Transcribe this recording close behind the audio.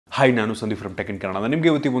Hi, ನಾನು Sandeep from tech in Kannada. ನಿಮಗೆ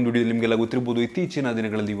ಇವತ್ತಿನ ಒಂದು ವಿಡಿಯೋ ನಿಮಗೆಲ್ಲ ಗೊತ್ತಿರಬಹುದು, ಇತ್ತೀಚಿನ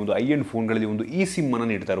ದಿನಗಳಲ್ಲಿ ಒಂದು ಐ-ಎಂಡ್ ಫೋನ್ಗಳಲ್ಲಿ ಒಂದು eSIM ಅನ್ನು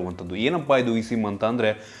ನೀಡ್ತಾ ಇರುವಂಥದ್ದು. ಏನಪ್ಪ ಇದು eSIM ಅಂತ ಅಂದರೆ,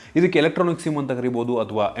 ಇದಕ್ಕೆ ಎಲೆಕ್ಟ್ರಾನಿಕ್ ಸಿಮ್ ಅಂತ ಕರಿಬೋದು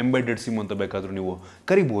ಅಥವಾ ಎಂಬೆಡೆಡ್ ಸಿಮ್ ಅಂತ ಬೇಕಾದರೂ ನೀವು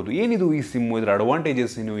ಕರಿಬೋದು. ಏನಿದು eSIM, ಇದರ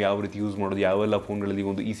ಅಡ್ವಾಂಟೇಜಸ್ ನೀವು ಯಾವ ರೀತಿ ಯೂಸ್ ಮಾಡೋದು, ಯಾವೆಲ್ಲ ಫೋನ್ಗಳಲ್ಲಿ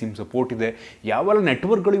ಒಂದು eSIM ಸಪೋರ್ಟ್ ಇದೆ, ಯಾವೆಲ್ಲ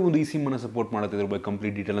ನೆಟ್ವರ್ಕ್ಗಳಿಗೆ ಒಂದು eSIM ಅನ್ನು ಸಪೋರ್ಟ್ ಮಾಡುತ್ತೆ, ಇದ್ರ ಬಗ್ಗೆ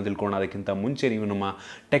ಕಂಪ್ಲೀಟ್ ಡೀಟೇಲ್ನ ತಿಳ್ಕೊಳ್ಳೋಣ. ಅದಕ್ಕಿಂತ ಮುಂಚೆ ನೀವು ನಮ್ಮ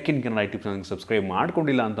ಟೆಕ್ ಇನ್ ಕನ್ನಡ ಯೂಟ್ಯೂಬ್ ಚಾನಲ್ಗೆ ಸಬ್ಸ್ಕ್ರೈಬ್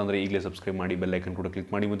ಮಾಡ್ಕೊಂಡಿಲ್ಲ ಅಂತಂದರೆ ಈಗಲೇ ಸಬ್ಸ್ಕ್ರೈಬ್ ಮಾಡಿ, ಬೆಲ್ ಐಕನ್ ಕೂಡ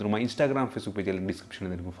ಕ್ಲಿಕ್ ಮಾಡಿ, ಮತ್ತು ನಮ್ಮ ಇನ್ಸ್ಟಾಗ್ರಾಮ್ ಫೇಸ್ಬುಕ್ ಪೇಜಲ್ಲಿ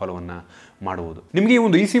ಡಿಸ್ಕ್ರಿಪ್ಷನ್ ನೀವು ಫಾಲೋವನ್ನು ಮಾಡ್ಬೋದು. ನಿಮಗೆ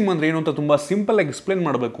ಒಂದು eSIM ಅಂದರೆ ಏನು ಅಂತ ತುಂಬ ಸಿಂಪಲ್ ಆಗಿ ಎಕ್ಸ್ಪ್ಲೇನ್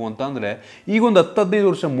ಮಾಡಬೇಕು ಅಂತ ಅಂದರೆ, ಈಗ ಒಂದು 10-15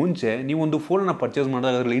 ವರ್ಷ ಮುಂಚೆ ನೀವೊಂದು ಫೋನನ್ನು ಪರ್ಚೇಸ್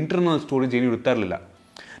ಮಾಡಿದಾಗ ಅದರಲ್ಲಿ ಇಂಟರ್ನಲ್ ಸ್ಟೋರೇಜ್ ಏನು ಇರ್ತಾ ಇರಲಿಲ್ಲ.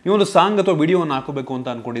 ನೀವೊಂದು ಸಾಂಗ್ ಅಥವಾ ವಿಡಿಯೋವನ್ನು ಹಾಕೋಬೇಕು ಅಂತ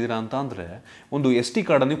ಅಂದ್ಕೊಂಡಿದ್ದೀರಾ ಅಂತ ಅಂದರೆ ಒಂದು SD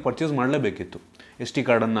ಕಾರ್ಡನ್ನು ನೀವು ಪರ್ಚೇಸ್ ಮಾಡಲೇಬೇಕಿತ್ತು. SD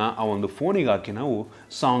ಕಾರ್ಡನ್ನು ಆ ಒಂದು ಫೋನಿಗೆ ಹಾಕಿ ನಾವು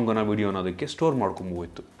ಸಾಂಗನ್ನು ವಿಡಿಯೋನ ಅದಕ್ಕೆ ಸ್ಟೋರ್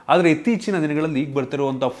ಮಾಡ್ಕೊಂಬೋಯಿತ್ತು. ಆದರೆ ಇತ್ತೀಚಿನ ದಿನಗಳಲ್ಲಿ ಈಗ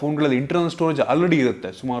ಬರ್ತಿರುವಂಥ ಫೋನ್ಗಳಲ್ಲಿ ಇಂಟರ್ನಲ್ ಸ್ಟೋರೇಜ್ ಆಲ್ರೆಡಿ ಇರುತ್ತೆ.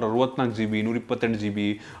 ಸುಮಾರು 64 GB, 128 GB,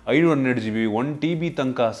 512 GB, 1 TB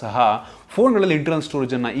ತನಕ ಸಹ ಫೋನ್ಗಳಲ್ಲಿ ಇಂಟರ್ನಲ್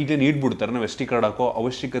ಸ್ಟೋರೇಜನ್ನು ಈಗಲೇ ನೀಡ್ಬಿಡ್ತಾರೆ. ನಾವು SD ಕಾರ್ಡ್ ಹಾಕೋ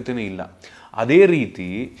ಅವಶ್ಯಕತೆಯೇ ಇಲ್ಲ. ಅದೇ ರೀತಿ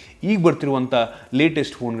ಈಗ ಬರ್ತಿರುವಂಥ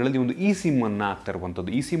ಲೇಟೆಸ್ಟ್ ಫೋನ್ಗಳಲ್ಲಿ ಒಂದು eSIM ಅನ್ನು ಹಾಕ್ತಾ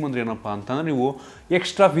ಇರುವಂಥದ್ದು. eSIM ಅಂದರೆ ಏನಪ್ಪ ಅಂತಂದರೆ, ನೀವು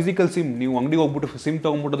ಎಕ್ಸ್ಟ್ರಾ ಫಿಸಿಕಲ್ ಸಿಮ್, ನೀವು ಅಂಗಡಿಗೆ ಹೋಗ್ಬಿಟ್ಟು ಸಿಮ್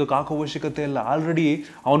ತೊಗೊಂಡ್ಬಿಟ್ಟು ಅದಕ್ಕೆ ಹಾಕೋ ಅವಶ್ಯಕತೆ ಇಲ್ಲ. ಆಲ್ರೆಡಿ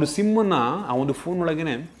ಆ ಒಂದು ಸಿಮ್ಮನ್ನು ಆ ಒಂದು ಫೋನ್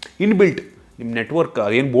ಒಳಗೇ ಇನ್ಬಿಲ್ಟ್ ನಿಮ್ಮ ನೆಟ್ವರ್ಕ್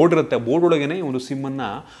ಅದೇನು ಬೋರ್ಡ್ ಇರುತ್ತೆ, ಆ ಬೋರ್ಡ್ ಒಳಗೇ ಒಂದು ಸಿಮ್ಮನ್ನು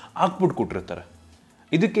ಹಾಕ್ಬಿಟ್ಟು ಕೊಟ್ಟಿರ್ತಾರೆ.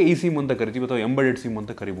 ಇದಕ್ಕೆ eSIM ಅಂತ ಕರಿತೀವಿ ಅಥವಾ ಎಂಬೆಡೆಡ್ ಸಿಮ್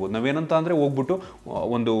ಅಂತ ಕರಿಬೋದು. ನಾವೇನಂತ ಅಂದರೆ, ಹೋಗ್ಬಿಟ್ಟು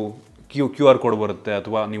ಒಂದು QR ಕೋಡ್ ಬರುತ್ತೆ,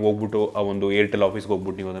 ಅಥವಾ ನೀವು ಹೋಗ್ಬಿಟ್ಟು ಆ ಒಂದು ಏರ್ಟೆಲ್ ಆಫೀಸ್ಗೆ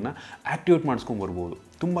ಹೋಗ್ಬಿಟ್ಟು ನೀವು ಅದನ್ನು ಆ್ಯಕ್ಟಿವೇಟ್ ಮಾಡಿಸ್ಕೊಂಬರ್ಬೋದು.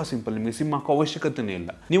 ತುಂಬ ಸಿಂಪಲ್, ನಿಮಗೆ ಸಿಮ್ ಹಾಕೋ ಅವಶ್ಯಕತೆಯೇ ಇಲ್ಲ.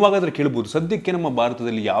 ನೀವು ಹಾಗಾದರೆ ಕೇಳ್ಬೋದು, ಸದ್ಯಕ್ಕೆ ನಮ್ಮ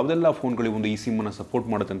ಭಾರತದಲ್ಲಿ ಯಾವುದೆಲ್ಲ ಫೋನ್ಗಳಿಗೆ ಒಂದು eSIM ಅನ್ನು ಸಪೋರ್ಟ್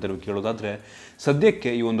ಮಾಡುತ್ತೆ ಅಂತ ನೀವು ಕೇಳೋದಾದರೆ,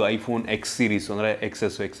 ಸದ್ಯಕ್ಕೆ ಈ ಒಂದು ಐಫೋನ್ X ಸೀರೀಸ್ ಅಂದರೆ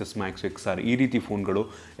XS, XS Max, XR ಈ ರೀತಿ ಫೋನ್ಗಳು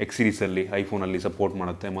X ಸೀರೀಸಲ್ಲಿ ಐಫೋನಲ್ಲಿ ಸಪೋರ್ಟ್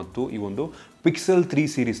ಮಾಡುತ್ತೆ, ಮತ್ತು ಈ ಒಂದು Pixel 3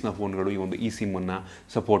 ಸೀರೀಸ್ನ ಫೋನ್ಗಳು ಈ ಒಂದು eSIM ಅನ್ನು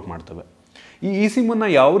ಸಪೋರ್ಟ್ ಮಾಡ್ತವೆ. ಈ eSIM ಅನ್ನು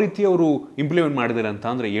ಯಾವ ರೀತಿ ಅವರು ಇಂಪ್ಲಿಮೆಂಟ್ ಮಾಡಿದ್ದಾರೆ ಅಂತ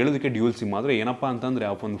ಅಂದರೆ, ಹೇಳೋದಕ್ಕೆ ಡ್ಯೂಯಲ್ ಸಿಮ್. ಆದರೆ ಏನಪ್ಪ ಅಂತಂದರೆ,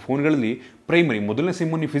 ಆ ಒಂದು ಫೋನ್ಗಳಲ್ಲಿ ಪ್ರೈಮರಿ ಮೊದಲನೇ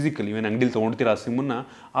ಸಿಮ್ಮನ್ನು ಫಿಸಿಕಲ್ ಇವೇನು ಅಂಗಡಿಲಿ ತೊಗೊಳ್ತೀರಾ, ಆ ಸಿಮ್ಮನ್ನು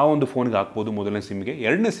ಆ ಒಂದು ಫೋನ್ಗೆ ಹಾಕ್ಬೋದು ಮೊದಲನೇ ಸಿಮ್ಗೆ.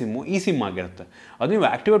 ಎರಡನೇ ಸಿಮ್ಮು eSIM ಆಗಿರುತ್ತೆ. ಅದು ನೀವು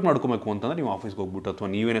ಆ್ಯಕ್ಟಿವೇಟ್ ಮಾಡ್ಕೋಬೇಕು ಅಂತಂದರೆ, ನೀವು ಆಫೀಸ್ಗೆ ಹೋಗ್ಬಿಟ್ಟು ಅಥವಾ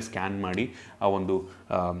ನೀವೇನೇ ಸ್ಕ್ಯಾನ್ ಮಾಡಿ ಆ ಒಂದು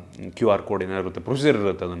QR ಕೋಡ್ ಏನಾಗಿರುತ್ತೆ, ಪ್ರೊಸೀಜರ್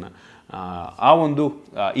ಇರುತ್ತೆ, ಅದನ್ನು ಆ ಒಂದು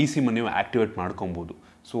eSIM ಅನ್ನು ನೀವು ಆ್ಯಕ್ಟಿವೇಟ್ ಮಾಡ್ಕೊಬೋದು.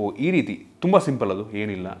 ಸೊ ಈ ರೀತಿ ತುಂಬ ಸಿಂಪಲ್, ಅದು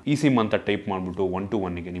ಏನಿಲ್ಲ. eSIM ಅಂತ ಟೈಪ್ ಮಾಡಿಬಿಟ್ಟು 1 to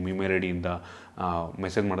 1ಗೆ ನಿಮ್ಮ ಇಮೇಲ್ ಐಡಿಯಿಂದ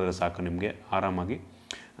ಮೆಸೇಜ್ ಮಾಡಿದ್ರೆ ಸಾಕು, ನಿಮಗೆ ಆರಾಮಾಗಿ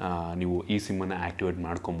ನೀವು eSIM ಅನ್ನು ಆ್ಯಕ್ಟಿವೇಟ್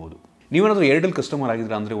ಮಾಡ್ಕೊಬೋದು. ನೀವೇನಾದರೂ ಏರ್ಟೆಲ್ ಕಸ್ಟಮರ್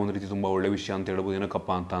ಆಗಿದ್ರೆ ಅಂದರೆ ಒಂದು ರೀತಿ ತುಂಬ ಒಳ್ಳೆ ವಿಷಯ ಅಂತ ಹೇಳ್ಬೋದು. ಏನಕ್ಕಪ್ಪ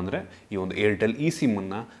ಅಂತ ಅಂದರೆ, ಈ ಒಂದು ಏರ್ಟೆಲ್ eSIM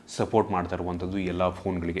ಅನ್ನು ಸಪೋರ್ಟ್ ಮಾಡ್ತಾ ಇರುವಂಥದ್ದು ಎಲ್ಲ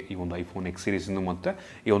ಫೋನ್ಗಳಿಗೆ. ಈ ಒಂದು ಐಫೋನ್ X ಸೀರೀಸ್ನ ಮತ್ತು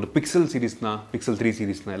ಈ ಒಂದು Pixel 3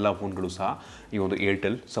 ಸೀರೀಸ್ನ ಎಲ್ಲ ಫೋನ್ಗಳು ಸಹ ಈ ಒಂದು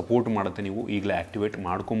ಏರ್ಟೆಲ್ ಸಪೋರ್ಟ್ ಮಾಡುತ್ತೆ. ನೀವು ಈಗಲೇ ಆ್ಯಕ್ಟಿವೇಟ್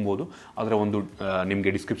ಮಾಡ್ಕೊಬೋದು. ಅದರ ಒಂದು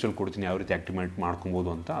ನಿಮಗೆ ಡಿಸ್ಕ್ರಿಪ್ಷನ್ ಕೊಡ್ತೀನಿ ಯಾವ ರೀತಿ ಆ್ಯಕ್ಟಿವೇಟ್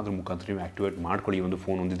ಮಾಡ್ಕೊಬೋದು ಅಂತ. ಅದ್ರ ಮುಖಾಂತರ ನೀವು ಆ್ಯಕ್ಟಿವೇಟ್ ಮಾಡ್ಕೊಳ್ಳಿ ಈ ಒಂದು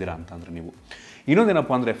ಫೋನ್ ಹೊಂದಿದ್ದೀರಾ ಅಂತಂದರೆ ನೀವು.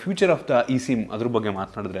 ಇನ್ನೊಂದೇನಪ್ಪ ಅಂದರೆ, ಫ್ಯೂಚರ್ ಆಫ್ ದ eSIM ಅದ್ರ ಬಗ್ಗೆ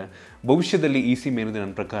ಮಾತನಾಡಿದ್ರೆ, ಭವಿಷ್ಯದಲ್ಲಿ eSIM ಏನಿದೆ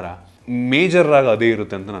ನನ್ನ ಪ್ರಕಾರ ಮೇಜರಾಗಿ ಅದೇ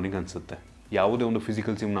ಇರುತ್ತೆ ಅಂತ ನನಗೆ ಅನಿಸುತ್ತೆ. ಯಾವುದೇ ಒಂದು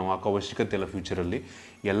ಫಿಸಿಕಲ್ ಸಿಮ್ ನಾವು ಹಾಕೋ ಅವಶ್ಯಕತೆ ಇಲ್ಲ. ಫ್ಯೂಚರಲ್ಲಿ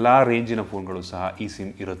ಎಲ್ಲ ರೇಂಜಿನ ಫೋನ್ಗಳು ಸಹ eSIM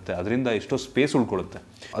ಇರುತ್ತೆ. ಅದರಿಂದ ಎಷ್ಟೋ ಸ್ಪೇಸ್ ಉಳ್ಕೊಳ್ಳುತ್ತೆ.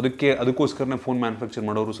 ಅದಕ್ಕೋಸ್ಕರನೇ ಫೋನ್ ಮ್ಯಾನುಫ್ಯಾಕ್ಚರ್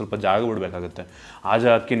ಮಾಡೋರು ಸ್ವಲ್ಪ ಜಾಗ ಬಿಡಬೇಕಾಗುತ್ತೆ. ಆ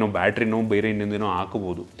ಜಾಗಕ್ಕೆ ನಾವು ಬ್ಯಾಟ್ರಿನೋ ಬೇರೆ ಇನ್ನೊಂದೇನೋ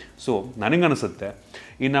ಹಾಕೋಬೋದು. ಸೊ ನನಗನ್ನಿಸುತ್ತೆ,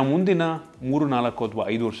 ಇನ್ನು ಮುಂದಿನ 3, 4 ಅಥವಾ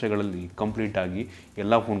 5 ವರ್ಷಗಳಲ್ಲಿ ಕಂಪ್ಲೀಟಾಗಿ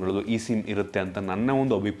ಎಲ್ಲ ಫೋನ್ಗಳದ್ದು eSIM ಇರುತ್ತೆ ಅಂತ ನನ್ನ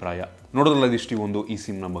ಒಂದು ಅಭಿಪ್ರಾಯ. ನೋಡೋದ್ರಲ್ಲ ಇದಿಷ್ಟು ಈ ಒಂದು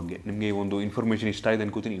eSIMನ ಬಗ್ಗೆ. ನಿಮಗೆ ಈ ಒಂದು ಇನ್ಫಾರ್ಮೇಷನ್ ಇಷ್ಟ ಆಗಿದೆ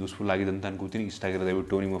ಅನ್ಕೋತೀನಿ, ಯೂಸ್ಫುಲ್ ಆಗಿದೆ ಅಂತ ಅನ್ಕೋತೀನಿ. ಇಷ್ಟ ಆಗಿರೋ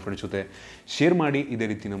ದಯವಿಟ್ಟು ನಿಮ್ಮ ಫ್ರೆಂಡ್ಸ್ ಜೊತೆ ಶೇರ್ ಮಾಡಿ. ಇದೇ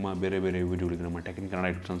ರೀತಿ ನಮ್ಮ ಬೇರೆ ವಿಡಿಯೋಗಳಿಗೆ ನಮ್ಮ tech in Kannada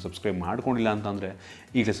YouTube channel subscribe ಮಾಡ್ಕೊಂಡಿಲ್ಲ ಅಂತಂದರೆ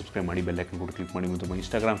ಈಗಲೇ ಸಬ್ಸ್ಕ್ರೈಬ್ ಮಾಡಿ, ಬೆಲ್ ಐಕನ್ ಕೂಡ ಕ್ಲಿಕ್ ಮಾಡಿ, ಮತ್ತು ನಮ್ಮ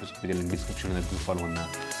ಇನ್ಸ್ಟಾಗ್ರಾಮ್ ಫೇಸ್ಬುಕ್ ಪೇಜಲ್ಲಿ ಡಿಸ್ಕ್ರಿಪ್ಷನಲ್ಲಿ ಫಾಲೋವನ್ನು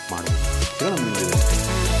ಮಾಡಿ.